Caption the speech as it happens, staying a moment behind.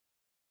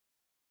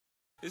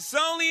It's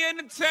only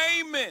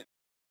entertainment.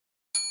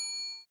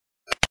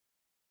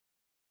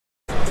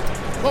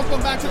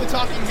 Welcome back to the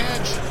Talking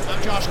Hedge.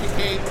 I'm Josh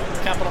Kincaid,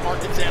 capital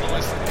markets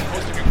analyst and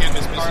host of your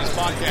Campus Business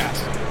Podcast.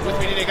 With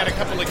me today, got a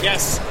couple of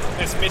guests.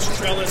 That's Mitch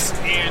Trellis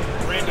and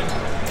Brandon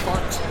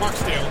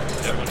Marksdale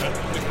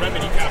with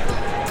Remedy Capital.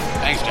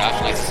 Thanks, Josh.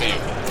 Nice to see you.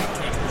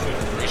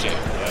 Appreciate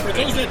it. For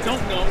those that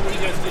don't know, what do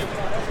you guys do?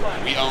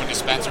 We own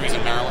dispensaries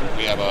in Maryland.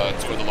 We have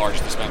two of the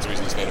largest dispensaries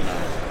in the state of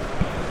Maryland.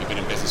 We've been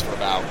in business for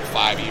about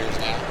 5 years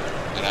now.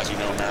 And as you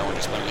know, Maryland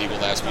just went legal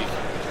last week.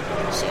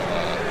 So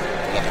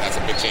we're looking at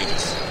some big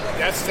changes.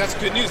 That's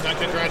good news, man.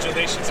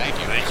 Congratulations. Thank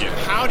you.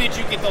 How did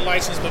you get the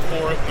license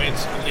before it went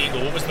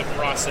legal? What was the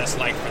process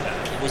like for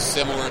that? It was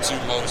similar to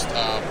most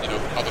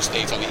other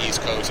states on the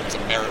East Coast. It was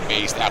a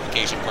merit-based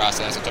application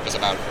process. It took us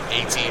about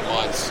 18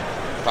 months.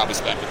 Probably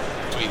spent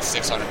between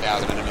 $600,000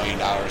 and $1 million.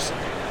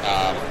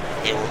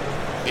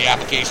 The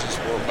applications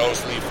were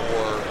mostly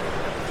for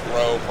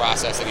grow,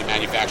 processing, and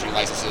manufacturing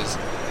licenses.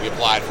 We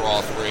applied for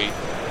all three.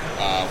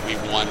 We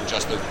won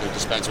just the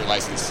dispensary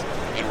license.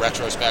 In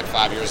retrospect,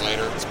 5 years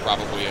later, it's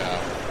probably a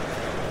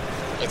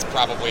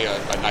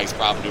nice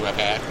problem to have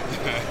had.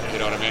 You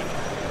know what I mean?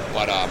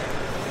 But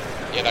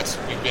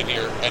we've been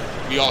here, and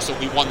we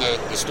won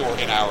the store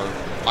in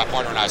my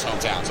partner and I's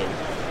hometown. So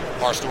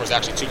our store is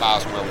actually 2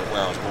 miles from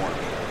where I was born.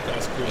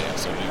 That's cool. Yeah,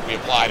 so we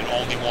applied in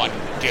only one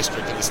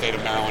district in the state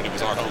of Maryland. It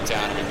was our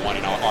hometown, and we won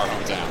in our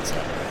hometown. So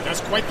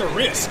that's quite the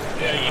risk.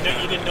 Yeah, you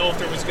didn't know if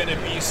there was going to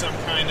be some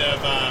kind of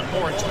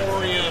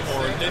moratorium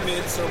or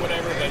limits or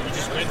whatever, but you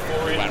just went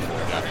for it.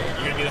 Yeah.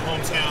 You're going to be the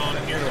hometown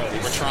heroes.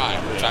 We're trying.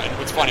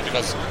 It's funny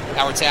because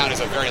our town is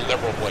a very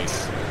liberal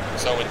place.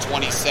 So in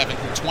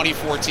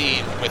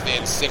 2014,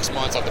 within 6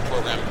 months of the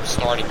program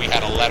starting, we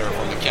had a letter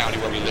from the county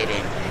where we live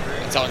in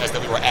telling us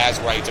that we were as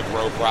right to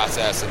grow,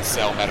 process, and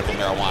sell medical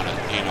marijuana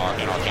in our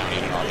county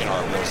and in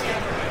our real estate.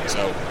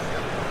 So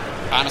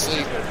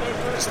honestly,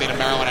 the state of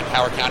Maryland and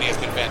Howard County has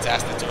been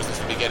fantastic to us since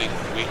the beginning.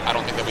 I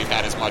don't think that we've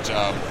had as much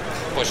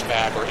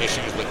pushback or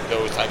issues with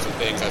those types of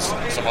things as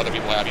some other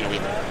people have. We have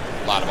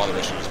a lot of other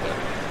issues. But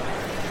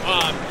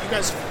you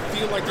guys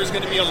feel like there's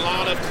going to be a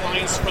lot of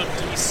clients from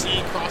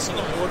D.C. crossing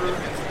the border?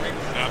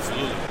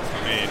 Absolutely. I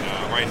mean,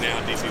 right now,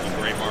 D.C. is a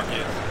great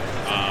market.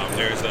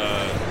 There's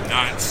a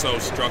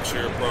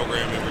not-so-structured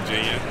program in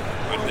Virginia.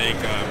 I think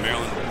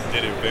Maryland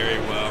did it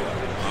very well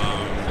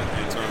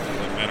in terms of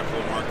the medical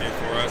market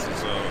for us, and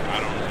so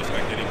I don't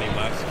expect anything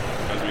less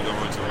as we go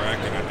into rec.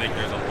 And I think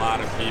there's a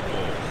lot of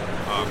people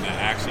that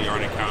actually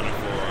aren't accounted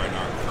for in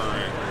our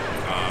current,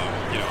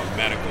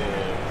 medical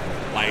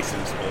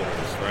license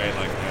holders, right?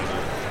 Like,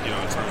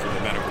 in terms of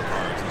the medical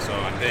cards. And so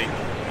I think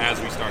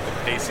as we start to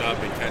pace up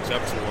and catch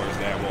up towards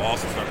that, we'll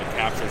also start to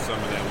capture some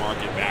of that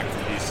market back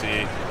from D.C.,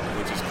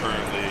 which is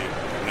currently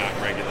not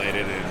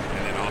regulated,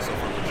 and then also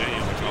from Virginia,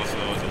 which also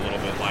is a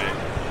little bit light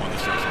on the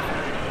structure.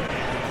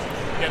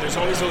 Yeah, there's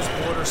always those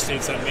border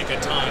states that make a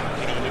ton,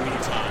 in the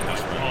meantime.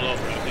 All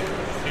over. I think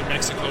New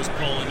Mexico's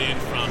pulling in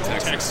from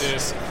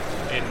Texas.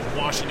 In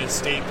Washington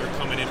State, they're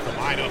coming in from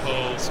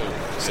Idaho. So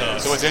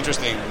it's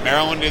interesting.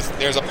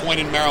 There's a point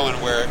in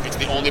Maryland where it's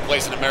the only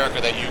place in America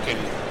that you can,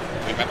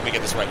 let me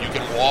get this right, you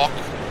can walk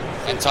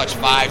and touch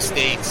 5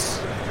 states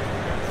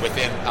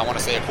within, I want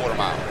to say, a quarter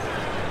mile.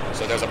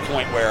 So there's a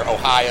point where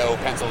Ohio,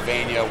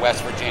 Pennsylvania,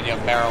 West Virginia,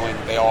 Maryland,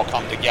 they all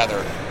come together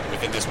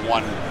within this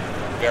one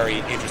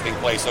very interesting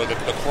place. So the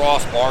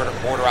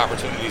cross-border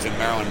opportunities in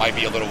Maryland might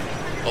be a little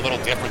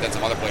different than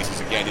some other places.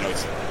 Again,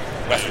 it's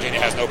West Virginia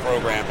has no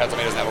program.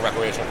 Pennsylvania doesn't have a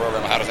recreational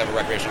program. Ohio doesn't have a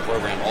recreational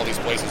program. All these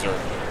places are,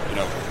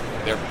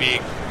 they're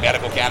big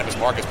medical cannabis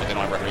markets, but they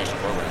don't have recreational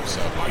programs.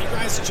 So, are you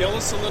guys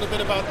jealous a little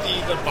bit about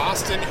the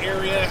Boston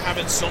area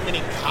having so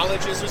many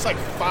colleges? There's like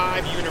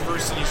 5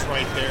 universities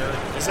right there.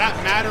 Does that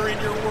matter in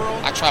your world?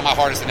 I try my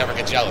hardest to never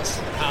get jealous.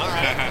 All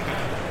right.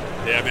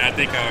 Yeah, I mean, I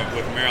think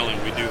with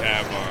Maryland, we do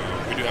have a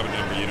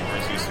number of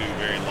universities, 2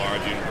 very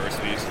large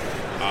universities.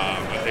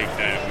 I think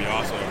that we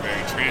also are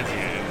very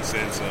transient in the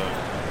sense of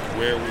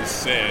where we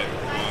sit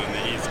on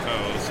the East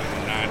Coast in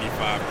the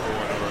 95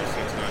 corridor or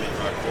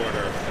 695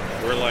 corridor.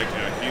 We're like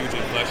a huge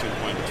inflection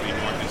point between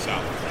north and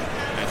south.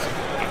 And so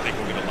I think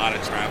we'll get a lot of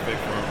traffic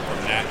from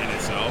that in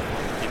itself.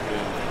 People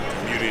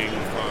commuting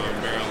from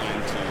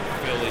Maryland to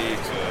Philly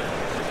to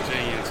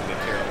Virginia to the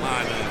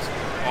Carolinas,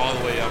 all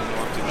the way up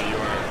north to New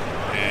York.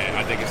 And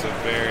I think it's a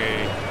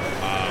very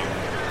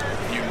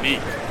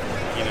unique,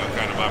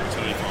 kind of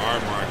opportunity for our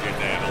market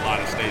that a lot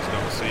of states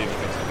don't see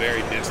because it's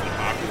very densely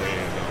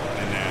populated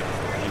in that,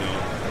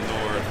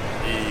 north,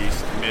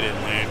 east,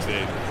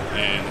 mid-Atlantic,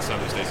 and the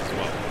southern states as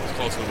well. It's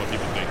closer than what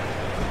people think.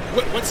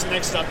 What's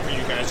next up for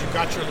you guys? You've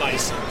got your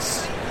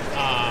license.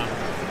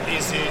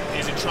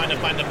 Is it trying to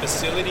find a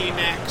facility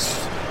next?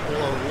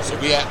 So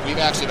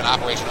we've actually been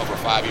operational for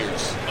 5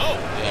 years. Oh.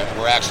 Yeah,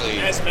 we're actually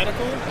as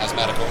medical.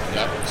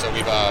 Yep. So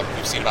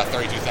we've seen about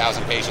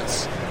 32,000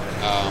 patients.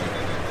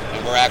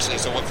 And we're actually,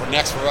 so what for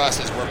next for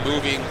us is we're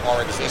moving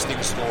our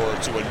existing store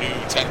to a new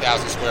 10,000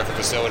 square foot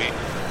facility.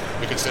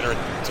 We consider it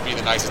to be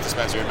the nicest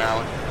dispensary in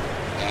Maryland.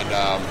 And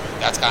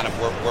that's kind of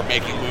we're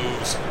making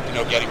moves,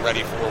 getting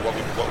ready for what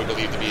we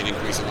believe to be an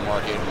increase in the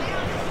market,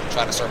 and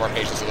trying to serve our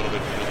patients a little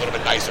bit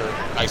nicer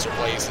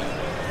place. And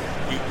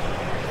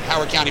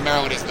Howard County,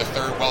 Maryland, is the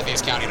third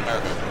wealthiest county in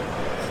America.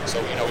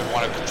 So we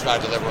want to try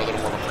to deliver a little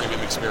more of a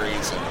premium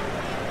experience, and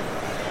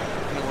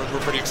we're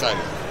pretty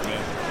excited.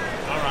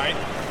 All right.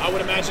 I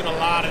would imagine a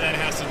lot of that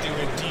has to do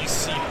with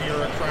DC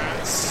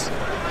bureaucrats,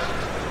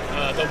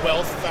 the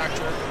wealth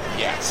factor.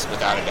 Yes,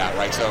 without a doubt,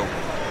 right? So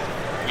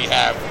we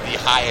have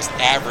the highest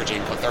average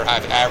income, third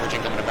highest average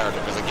income in America,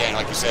 because again,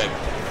 like you said,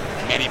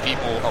 many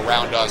people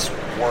around us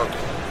work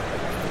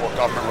for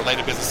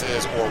government-related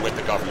businesses or with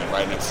the government,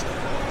 right? And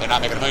they're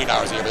not making $1 million a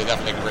year, but they're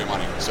definitely making great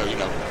money. So,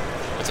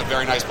 it's a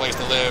very nice place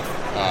to live.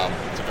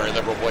 It's a very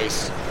liberal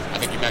place. I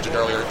think you mentioned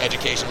earlier,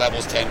 education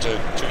levels tend to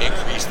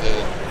increase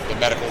the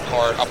medical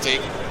card uptake.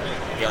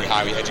 Very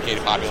highly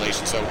educated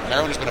population. So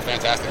Maryland has been a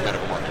fantastic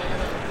medical market.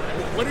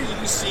 What are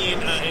you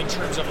seeing in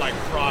terms of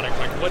product?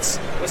 What's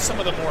some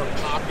of the more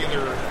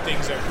popular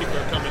things that people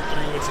are coming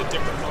through? It's a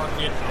different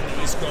market on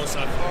the East Coast.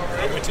 I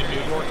went to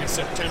New York in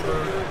September,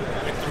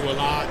 went through a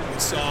lot, and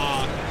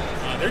saw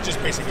they're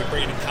just basically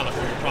bringing in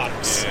California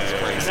products.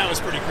 Yeah, and that was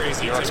pretty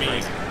crazy to me.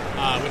 Crazy.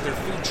 With their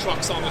food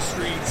trucks on the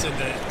streets and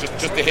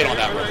just to hit on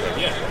that real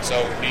quick. Yeah.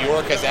 So New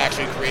York has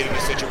actually created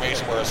a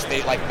situation where a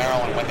state like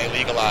Maryland, when they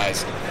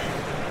legalize,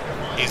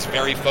 is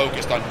very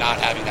focused on not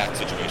having that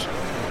situation.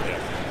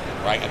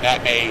 Yeah. Right, and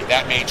that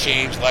may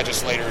change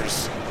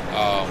legislators'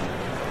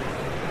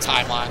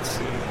 timelines,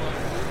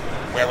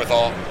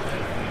 wherewithal,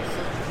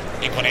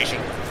 inclination.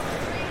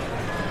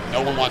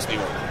 No one wants New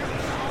York.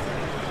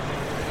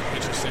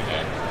 Interesting.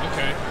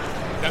 Okay,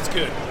 that's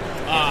good.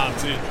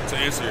 To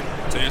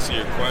answer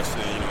your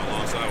question,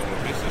 alongside what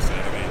Mitch just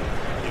said,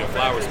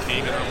 flour's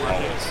king in our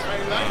market.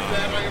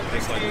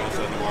 Just like most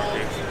other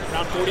markets.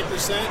 Around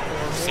 40%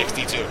 or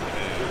 62.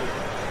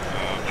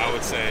 I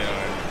would say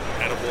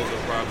edibles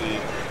are probably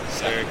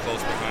very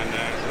close behind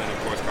that, and then of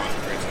course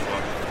concentrates as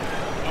well.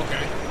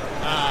 Okay.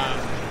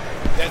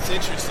 That's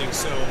interesting.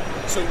 So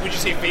would you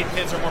say vape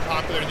pens are more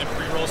popular than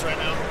pre-rolls right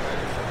now?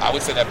 I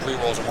would say that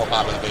pre-rolls are more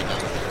popular than vape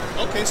pens.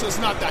 Okay, so it's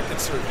not that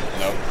conservative.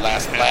 No,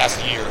 last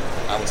year,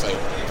 I would say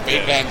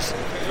vape pens.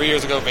 3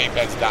 years ago, vape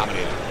pens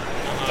dominated.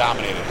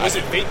 Was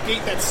it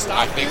VapeGate that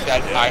stopped?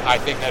 I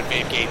think that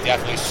VapeGate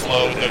definitely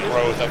slowed the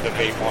growth of the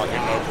vape market,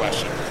 no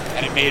question.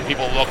 And it made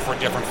people look for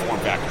different form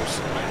factors,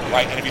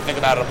 right? And if you think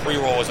about it, a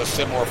pre-roll is a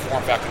similar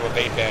form factor to a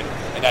vape pen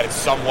in that it's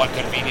somewhat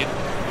convenient,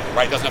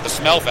 right? It doesn't have the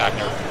smell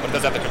factor, but it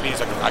does have the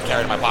convenience. I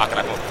carry it in my pocket,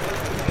 I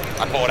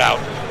pull it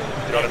out.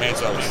 You know what I mean?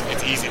 So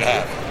it's easy to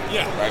have.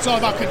 Yeah, right? It's all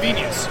about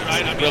convenience,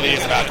 right? It really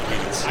is about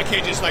convenience. I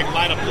can't just light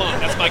a blunt.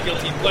 That's my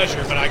guilty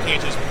pleasure, but I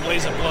can't just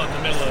blaze a blunt in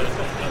the middle of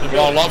the We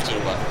all love to,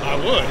 but I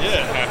would,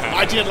 yeah.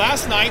 I did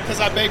last night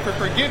because I begged for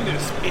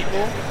forgiveness,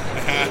 people.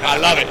 I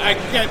love it. I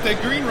at the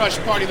Green Rush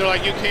party, they're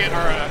like, you can't,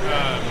 or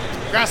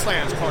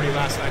Grasslands party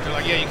last night, they're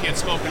like, yeah, you can't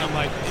smoke, and I'm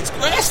like, it's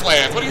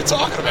Grasslands. What are you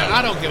talking about?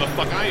 I don't give a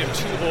fuck. I am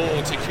too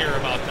old to care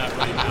about that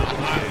right now.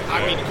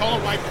 I mean, call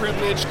it white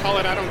privilege, call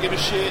it I don't give a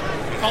shit,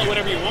 call it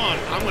whatever you want.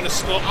 I'm going to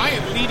smoke. I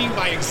am leading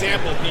by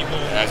example, people.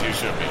 As you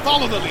should be.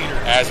 Follow the leader.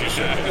 As you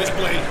should be. Let's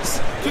blaze.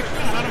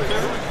 I don't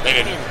care.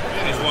 They didn't.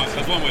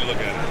 That's one way to look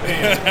at it.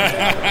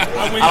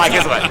 I like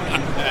his way.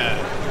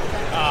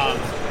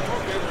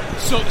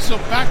 So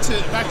back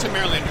to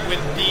Maryland. When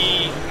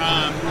the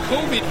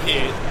COVID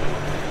hit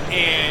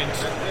and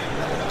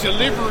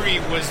delivery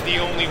was the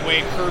only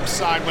way,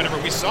 curbside, whatever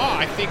we saw,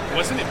 I think,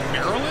 wasn't it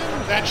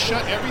Maryland that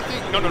shut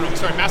everything? No,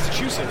 sorry,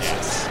 Massachusetts.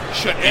 Yes.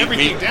 Shut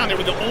everything down. They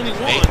were the only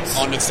ones.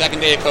 On the second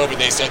day of COVID,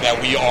 they said that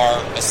we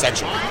are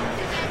essential.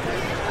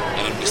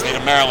 And in the state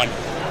of Maryland,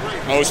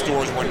 most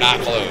stores were not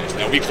closed.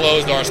 Now, we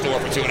closed our store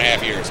for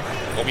 2.5 years,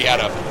 but we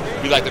had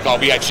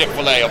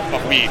Chick-fil-A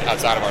of weed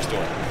outside of our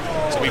store.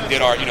 So we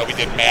did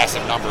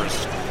massive numbers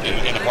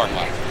in the parking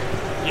lot.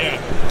 Yeah.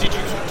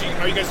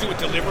 Are you guys doing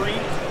delivery?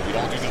 We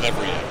don't do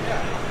delivery yet.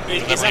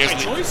 Is that by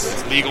choice?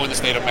 It's legal in the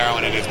state of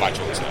Maryland. It is by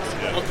choice.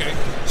 Yeah. Okay.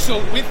 So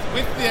with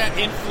that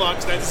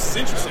influx, that's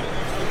interesting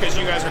because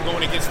you guys are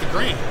going against the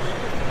grain.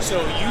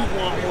 So you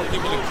want more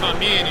people to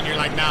come in, and you're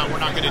like, nah, we're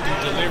not going to do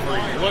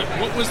delivery.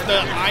 What was the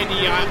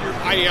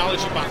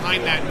ideology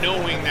behind that,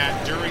 knowing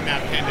that during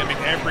that pandemic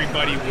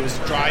everybody was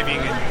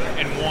driving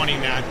and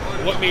wanting that?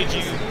 What made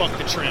you buck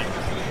the trend?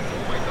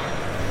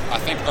 I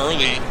think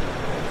early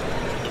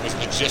it was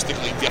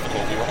logistically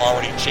difficult. We were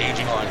already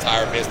changing our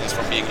entire business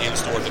from being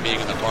in-store to being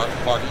in the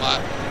parking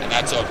lot, and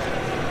that took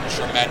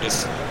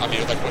tremendous, it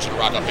was like pushing a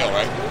rock uphill,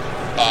 right?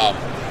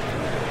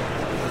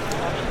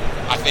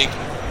 I think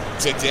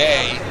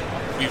today,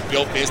 we've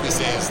built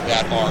businesses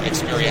that are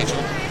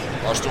experiential.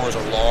 Our stores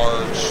are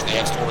large. They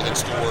have store within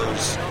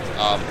stores.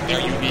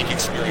 They're unique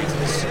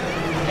experiences.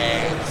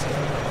 And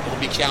it would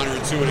be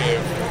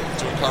counterintuitive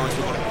to encourage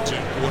people to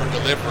order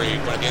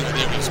delivery, but at the end of the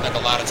day, we spend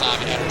a lot of time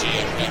and energy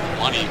and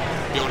money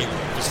building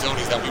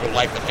facilities that we would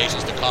like the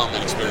patients to come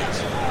and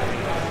experience.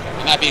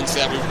 And that being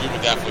said, we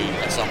would definitely,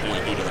 at some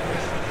point, do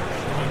delivery.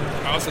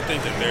 I also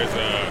think that there's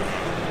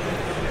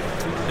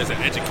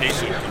an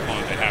education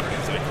component that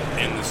happens. Like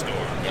in the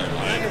store,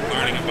 like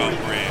learning about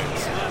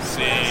brands,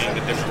 seeing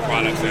the different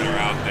products that are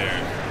out there,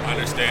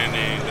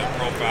 understanding the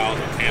profiles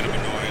of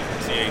cannabinoids,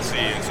 THC,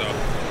 and so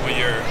when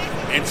you're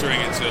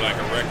entering into like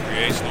a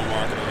recreational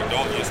market or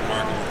adult use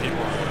market where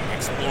people are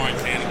exploring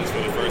cannabis for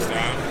the first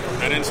time,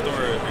 that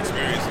in-store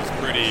experience is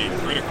pretty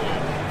critical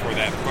for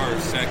that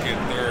first, second,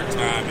 third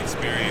time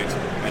experience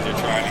as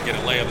you're trying to get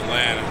a lay of the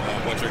land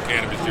of what your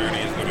cannabis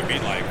journey is going to be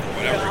like for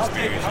whatever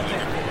experience you're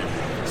looking for.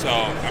 So,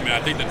 I mean,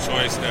 I think the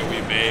choice that we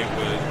made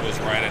was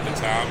right at the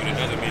time, and it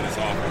doesn't mean it's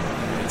off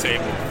the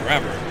table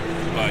forever.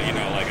 But, you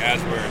know, like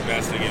as we're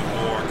investing in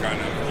more kind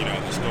of, you know,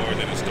 the store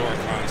than a store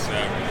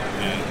concept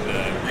and the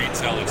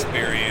retail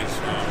experience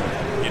from,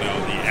 you know,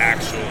 the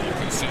actual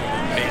consumer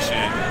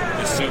patient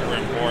is super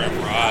important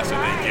for us that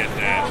they get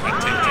that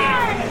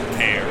attentive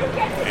care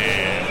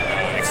and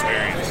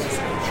experience.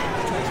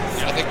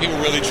 I think people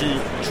really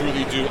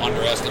truly do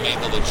underestimate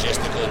the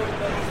logistical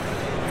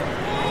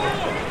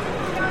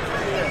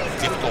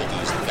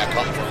difficulties that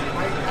come from.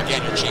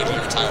 Again, you're changing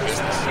your entire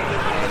business. You know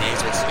what I mean?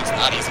 So it's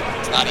not easy.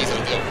 It's not easy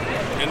to do.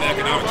 And the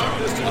economic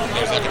challenges too.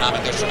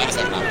 There's tremendous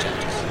economic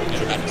challenges.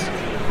 Tremendous.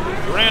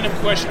 Random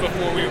question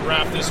before we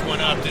wrap this one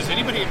up. Does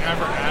anybody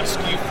ever ask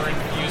you for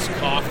infused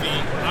coffee?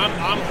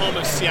 I'm home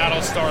of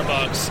Seattle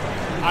Starbucks.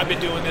 I've been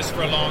doing this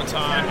for a long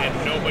time, and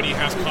nobody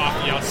has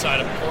coffee outside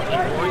of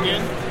Portland,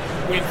 Oregon.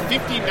 When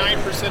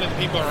 59% of the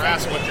people are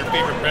asked what their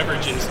favorite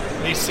beverage is,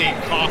 they say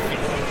coffee.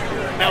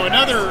 Now,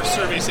 another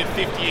survey said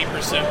 58%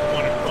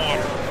 wanted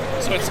water.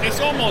 So it's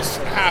almost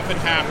half and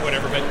half,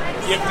 whatever, but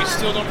yet we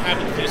still don't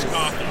have infused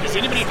coffee. Does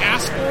anybody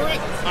ask for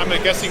it? I'm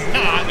guessing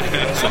not.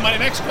 So my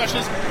next question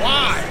is,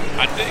 why?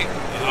 I think,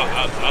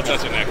 I'll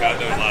touch on that because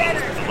I've done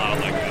a lot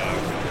of like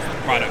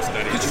product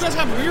studies. Because you guys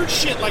have weird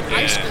shit like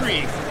ice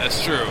cream.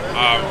 That's true.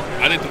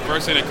 I think the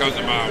first thing that comes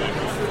to mind when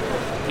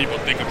people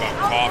think about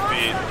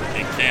coffee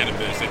and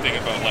cannabis, they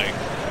think about like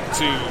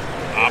two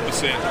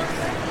opposite,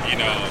 you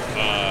know,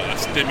 a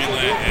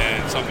stimulant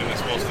and something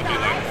that's supposed to be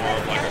like more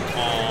of like a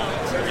calm,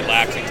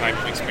 relaxing type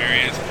of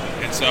experience.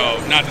 And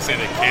so, not to say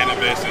that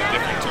cannabis and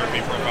different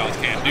terpene profiles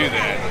can't do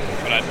that,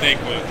 but I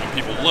think when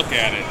people look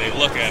at it, they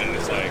look at it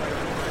as like,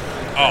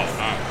 oh,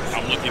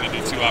 I'm looking to do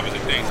two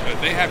opposite things.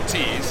 But they have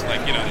teas,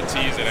 like, you know, the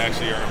teas that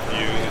actually are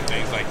infused and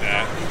things like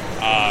that.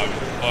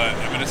 But,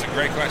 I mean, it's a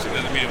great question.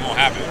 It doesn't mean it won't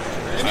happen.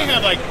 And they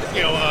have, like,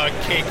 you know,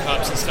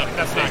 K-cups and stuff.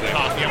 That's not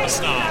coffee. I'm a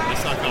snob.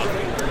 That's not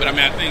coffee. But, I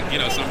mean, I think, you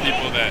know, some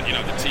people that, you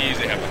know, the teas,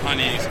 they have the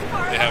honeys.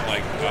 They have,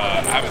 like,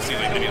 I haven't seen,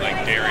 like, any,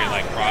 like,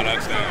 dairy-like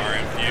products that are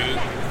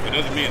infused. But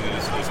it doesn't mean that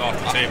it's off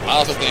the table. I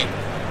also think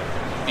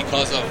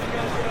because of,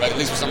 right, at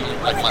least for someone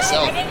like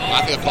myself, when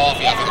I think of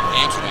coffee, I think of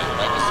Amsterdam,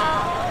 right?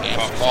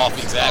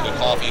 Coffee, exactly.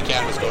 Coffee and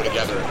cannabis go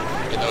together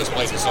in those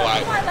places. So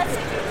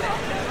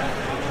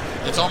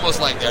it's almost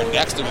like they're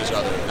next to each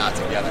other, not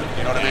together.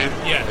 You know what I mean?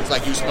 Yeah. It's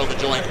like you smoke a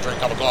joint and drink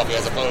a cup of coffee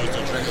as opposed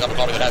to drinking a cup of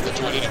coffee that has the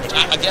joint in it. Which,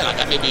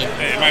 that may be...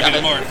 It might be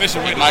the more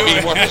efficient way to do it. Might be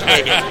the more efficient way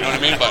to do it. You know what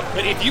I mean?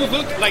 But if you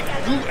look, like,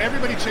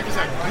 everybody check this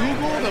out.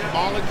 Google the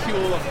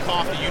molecule of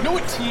coffee. You know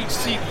what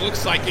THC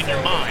looks like in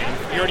your mind.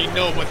 You already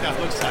know what that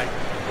looks like.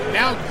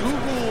 Now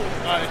Google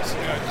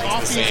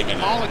coffee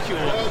molecule,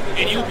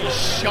 and you'll be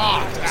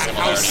shocked at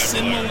how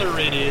similar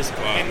it is.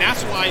 Wow. And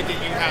that's why that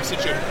you have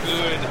such a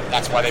good...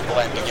 That's why they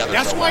blend together.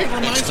 That's so why it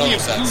reminds me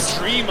of sense.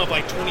 Blue Dream of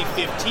like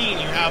 2015.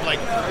 You have like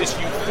this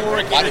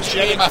euphoric, Why did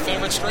you be my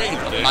favorite strain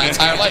my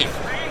entire life?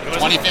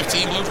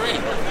 2015 Blue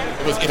Dream.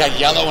 It had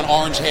yellow and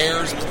orange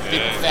hairs,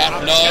 big fat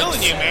nugs. I'm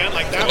telling you, man,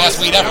 like that the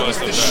best weed ever. Was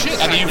the shit.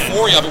 And the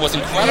euphoria of it was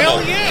incredible.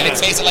 Hell yeah. And it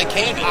tasted like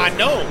candy. I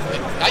know.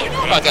 How you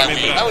know about that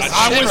weed? That was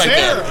I shit was right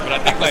there. But I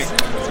think like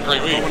it's a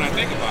great weed. But when I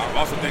think about it,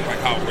 I also think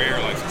like how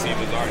rare like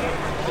sativas are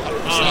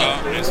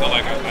now. And so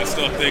like I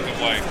still think of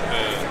like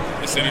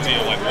the synergy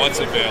of like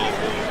what's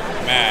available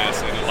mass,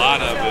 and a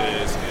lot of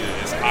it is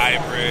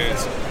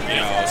hybrids,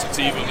 you know,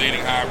 sativa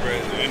leaning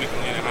hybrids, indica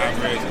leaning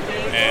hybrids,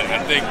 and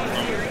I think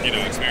from, you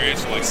know,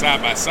 experience, like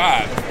side by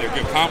side, they're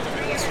good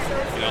complements.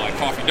 You know, like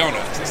coffee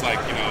donuts. It's like,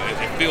 you know,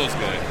 it feels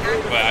good.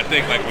 But I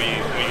think like when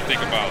you think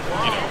about,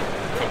 you know,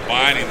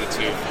 combining the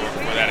two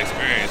for that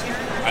experience,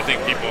 I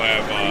think people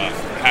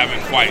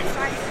haven't quite,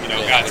 you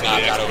know, got to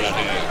the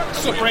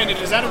expertise. So, Brandon,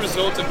 is that a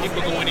result of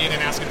people going in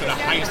and asking for the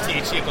highest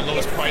THC at the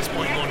lowest price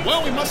point, going,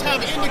 well, we must have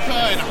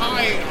indica and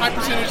high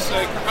percentage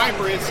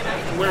hybrids,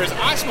 whereas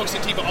I smoke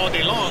sativa all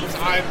day long.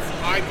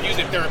 I use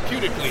it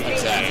therapeutically.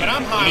 Exactly. But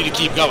I'm high you need to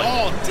keep going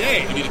all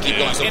day. You need to keep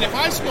going. So and if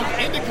I smoke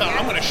indica,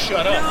 I'm going to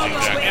shut up.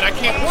 Exactly. And I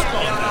can't work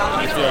on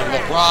that. if you're a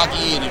little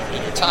groggy and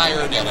you're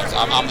tired,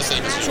 I'm the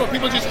same as you. So are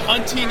people just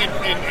hunting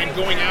and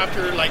going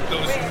after, like,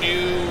 those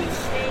new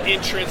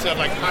entrance of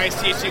like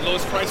highest THC,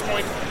 lowest price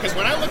point? Because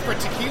when I look for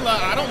tequila,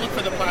 I don't look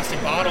for the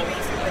plastic bottle.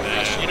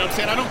 You know what I'm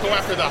saying? I don't go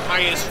after the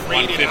highest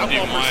rated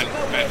alcohol.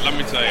 Let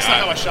me tell you, that's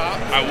not how I shop.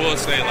 I will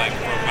say, like,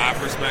 from my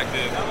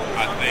perspective,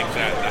 I think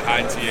that the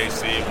high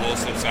THC will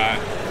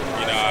subside.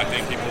 You know, I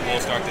think people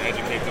will start to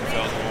educate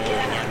themselves more,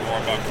 learn more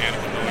about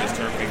cannabinoids,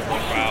 terpene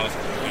profiles,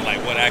 and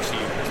like what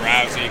actually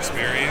drives the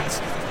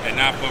experience, and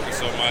not focus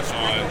so much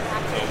on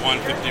the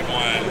 151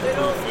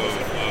 proof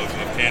of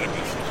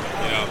cannabis.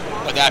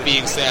 But that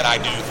being said, I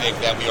do think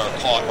that we are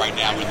caught right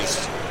now in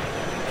this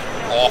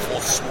awful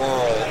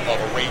swirl of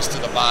a race to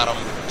the bottom,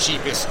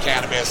 cheapest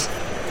cannabis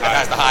that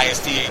has the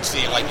highest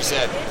THC. And like you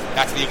said,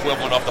 that's the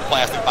equivalent of the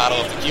plastic bottle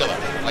of tequila.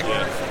 Like,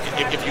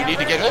 if you need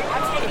to get it,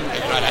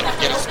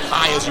 get as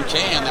high as you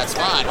can, that's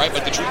fine, right?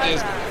 But the truth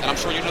is, and I'm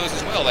sure you know this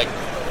as well, like,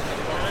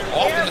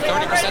 often the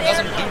 30%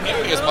 doesn't do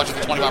nearly as much as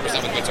the 25%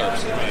 with good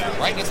terms,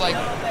 right? It's like,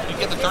 you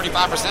get the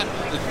 35%.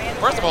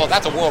 First of all,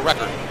 that's a world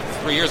record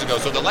 3 years ago.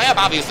 So the lab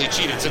obviously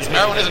cheated. Since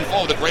Maryland isn't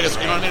full of the greatest,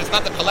 you know what I mean? It's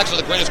not the collection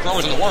of the greatest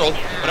growers in the world,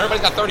 but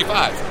everybody's got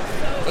 35.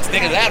 Let's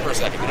dig into that for a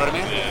second, you know what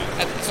I mean?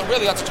 And so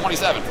really, that's a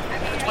 27.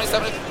 The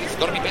 27 is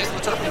going to be based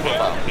on the terpene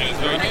profile. And it's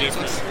very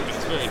different.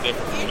 It's very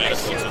different from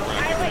medical to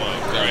rec as well,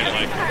 right?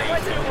 Like,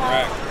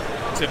 rec,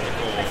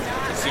 typical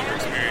consumer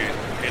experience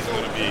isn't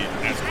going to be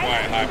as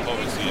quiet, high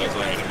potency as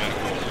like in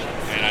medical.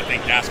 And I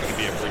think that's going to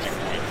be a bridging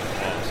point as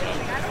well. So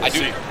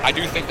I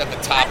do think that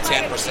the top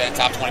 10%,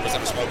 top 20%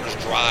 of smokers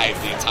drive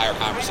the entire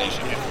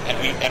conversation, and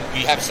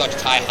we have such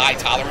high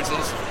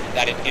tolerances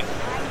that it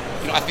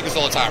I think this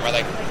all the time,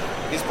 right? Like,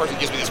 this person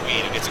gives me this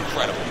weed and it's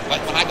incredible,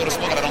 but when I go to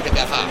smoke it, I don't get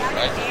that high,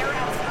 right?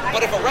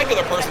 But if a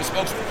regular person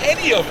smokes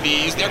any of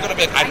these, they're going to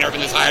be like, I've never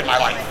been this high in my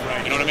life.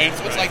 You know what I mean?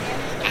 So it's like,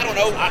 I don't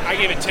know. I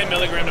gave it 10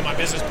 milligram to my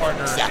business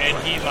partner, and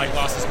he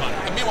lost his mind.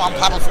 And meanwhile, I'm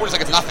popping 40s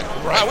like it's nothing.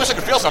 Right. I wish I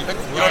could feel something.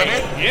 You know what I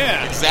mean?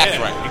 Yeah. Exactly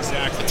yeah, right.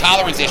 Exactly. The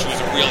tolerance issue is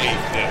really,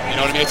 you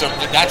know what I mean?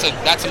 That's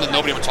something that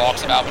nobody ever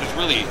talks about, but it's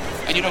really,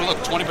 and look,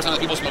 20% of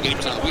the people smoke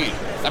 80% of the weed.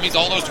 That means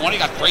all those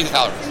 20 got crazy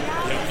tolerance.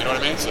 You know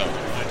what I mean? So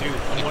I do.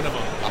 I'm one of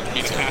them.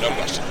 Me too, no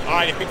question. All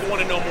right, if people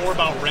want to know more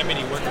about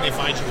Remedy, where can they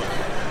find you at?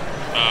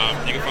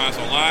 You can find us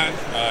online.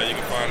 You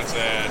can find us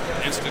at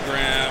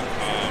Instagram,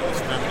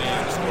 it's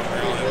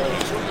Remedy_Maryland.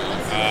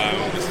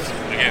 This is,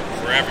 again,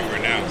 we're everywhere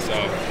now, so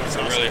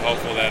I'm really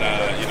hopeful that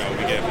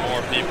we get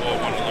more people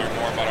want to learn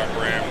more about our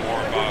brand,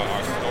 more about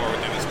our store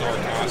within the store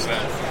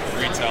concept,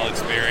 retail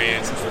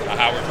experience,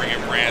 how we're bringing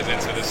brands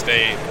into the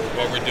state,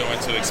 what we're doing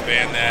to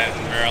expand that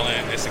in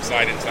Maryland. It's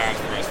exciting times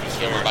for us, for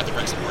sure. We're about to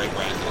bring some great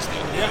brands to the state.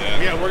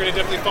 Yeah, we're going to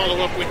definitely follow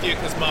up with you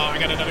because I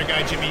got another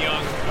guy, Jimmy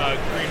Young,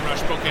 Green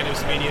Rush, Spokane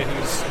News Media,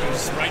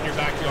 who's right in your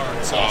backyard.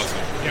 So, awesome.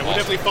 Yeah, we'll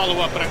definitely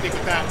follow up, but I think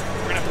with that,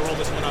 we're going to have to roll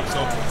this one up.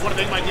 So, I want to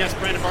thank my guests,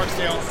 Brandon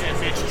Barksdale and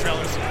Mitch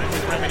Trellis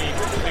with Remedy.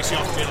 Thanks,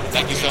 y'all, for being on.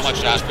 Thank you so much,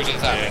 Josh. Appreciate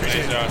the time.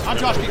 Thanks, Josh. I'm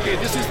Josh Kincaid.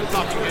 This is The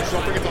Talking Heads.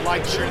 Don't forget to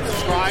like, share, and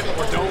subscribe,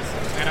 or don't,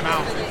 and I'm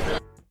out.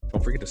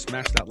 Don't forget to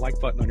smash that like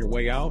button on your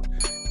way out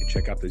and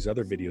check out these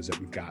other videos that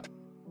we've got.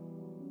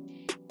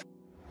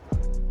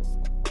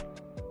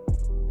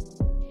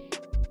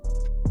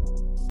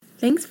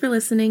 Thanks for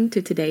listening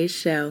to today's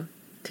show.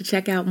 To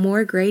check out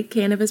more great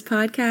cannabis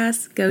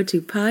podcasts, go to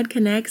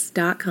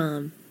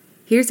podconnects.com.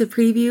 Here's a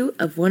preview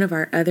of one of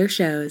our other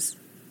shows.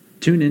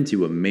 Tune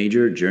into a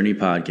Major Journey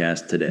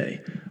podcast today,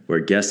 where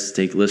guests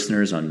take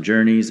listeners on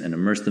journeys and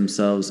immerse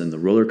themselves in the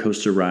roller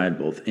coaster ride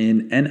both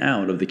in and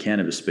out of the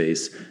cannabis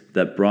space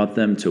that brought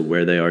them to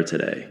where they are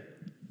today.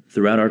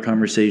 Throughout our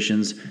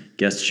conversations,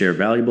 guests share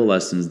valuable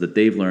lessons that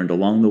they've learned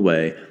along the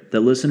way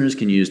that listeners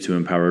can use to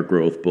empower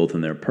growth both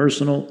in their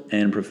personal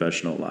and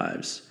professional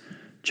lives.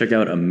 Check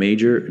out A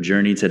Major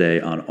Journey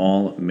today on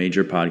all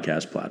major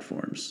podcast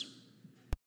platforms.